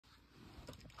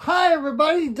Hi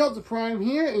everybody, Delta Prime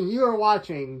here, and you are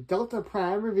watching Delta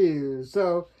Prime Reviews.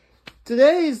 So,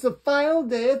 today is the final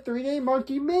day of 3-Day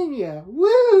Monkey Mania.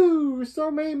 Woo! So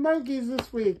many monkeys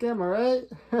this week, am I right?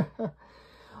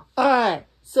 Alright,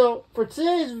 so for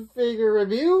today's figure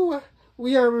review,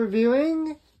 we are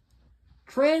reviewing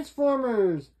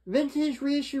Transformers Vintage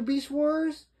Reissue Beast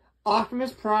Wars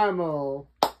Optimus Primal.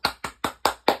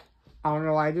 I don't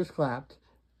know why I just clapped.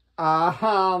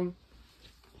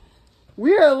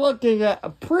 We are looking at a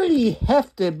pretty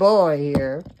hefty boy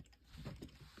here.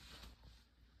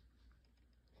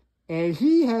 And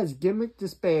he has gimmick to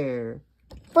spare.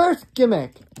 First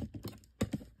gimmick.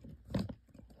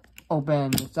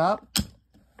 Open this up.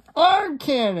 Arm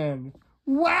cannon.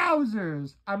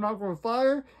 Wowzers. I'm not going to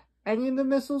fire any of the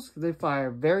missiles because they fire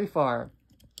very far.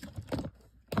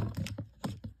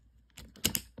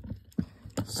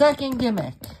 Second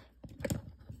gimmick.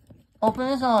 Open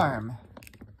his arm.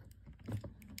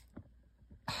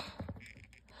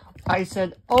 I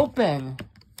said open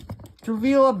to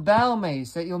reveal a battle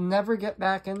maze that you'll never get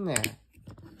back in there.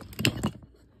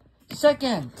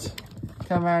 Second,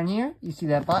 come around here. You see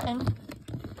that button?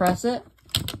 Press it.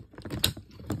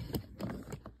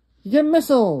 You get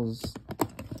missiles.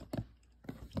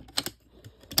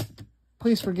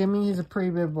 Please forgive me, he's a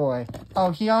pretty big boy.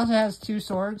 Oh, he also has 2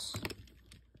 swords,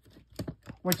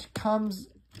 which comes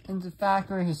into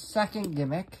factor his second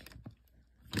gimmick.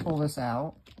 Pull this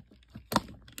out.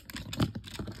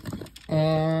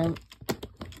 And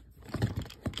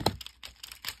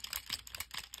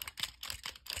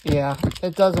yeah,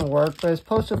 it doesn't work, but it's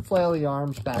supposed to flail the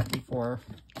arms back and forth.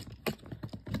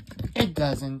 It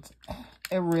doesn't.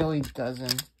 It really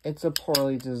doesn't. It's a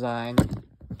poorly designed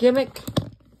gimmick.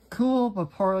 Cool, but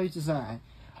poorly designed.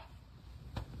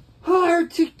 Final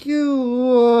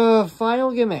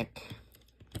gimmick.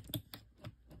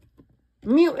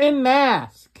 Mutant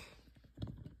mask.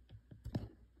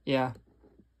 Yeah.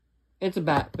 It's a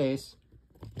bat face.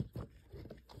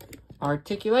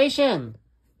 Articulation.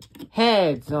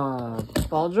 Heads on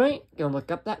ball joint. You can look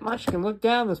up that much. You can look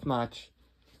down this much.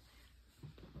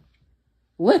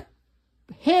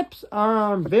 Hips are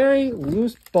on very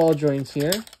loose ball joints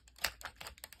here.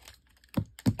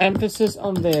 Emphasis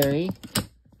on very.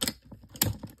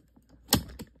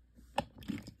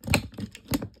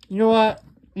 You know what?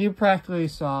 You practically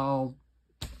saw.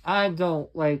 I don't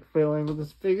like fiddling with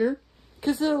this figure.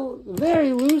 Because they're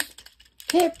very loose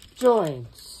hip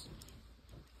joints.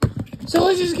 So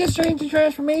let's just get straight into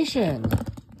transformation.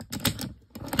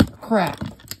 Crap.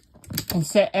 And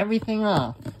set everything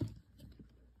off.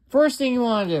 First thing you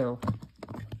want to do.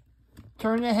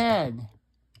 Turn the head.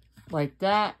 Like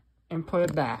that. And put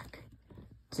it back.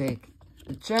 Take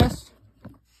the chest.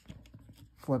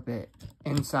 Flip it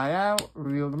inside out.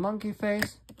 Reveal the monkey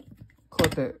face.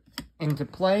 Clip it into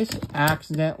place.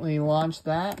 Accidentally launch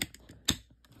that.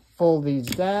 Fold these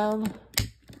down,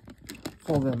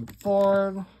 fold them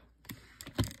forward,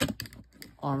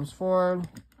 arms forward,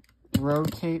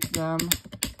 rotate them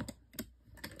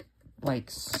like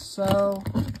so.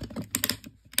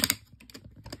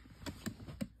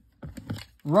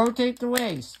 Rotate the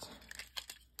waist,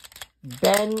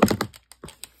 bend,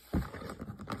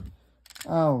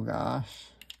 oh gosh.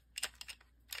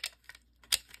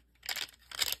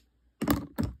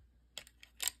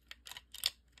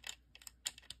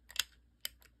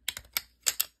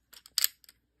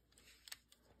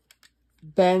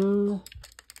 Bend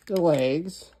the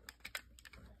legs,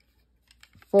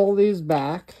 fold these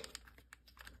back,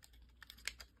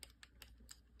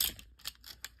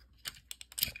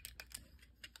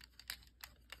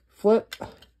 flip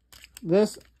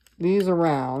these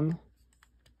around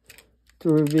to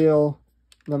reveal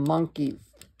the monkey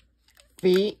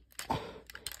feet,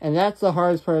 and that's the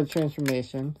hardest part of the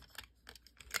transformation.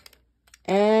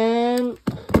 And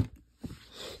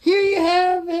here you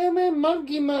have him in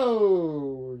monkey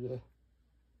mode.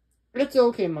 It's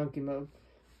okay, monkey mode.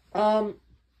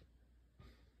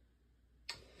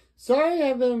 Sorry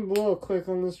I've been a little quick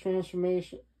on this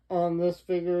transformation, on this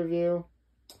figure review.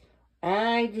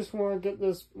 I just want to get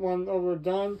this one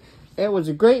overdone. It was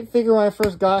a great figure when I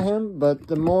first got him, but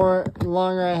the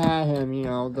longer I had him, you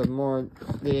know, the more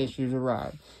the issues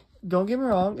arrived. Don't get me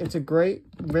wrong, it's a great,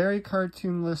 very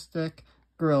cartoonistic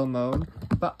gorilla mode,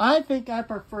 but I think I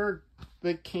prefer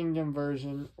the Kingdom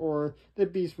version or the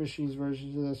Beast Machines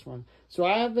version to this one. So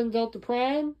I have been Delta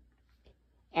Prime,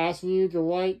 asking you to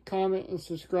like, comment, and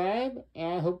subscribe,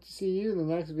 and I hope to see you in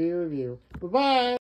the next video review. Bye-bye!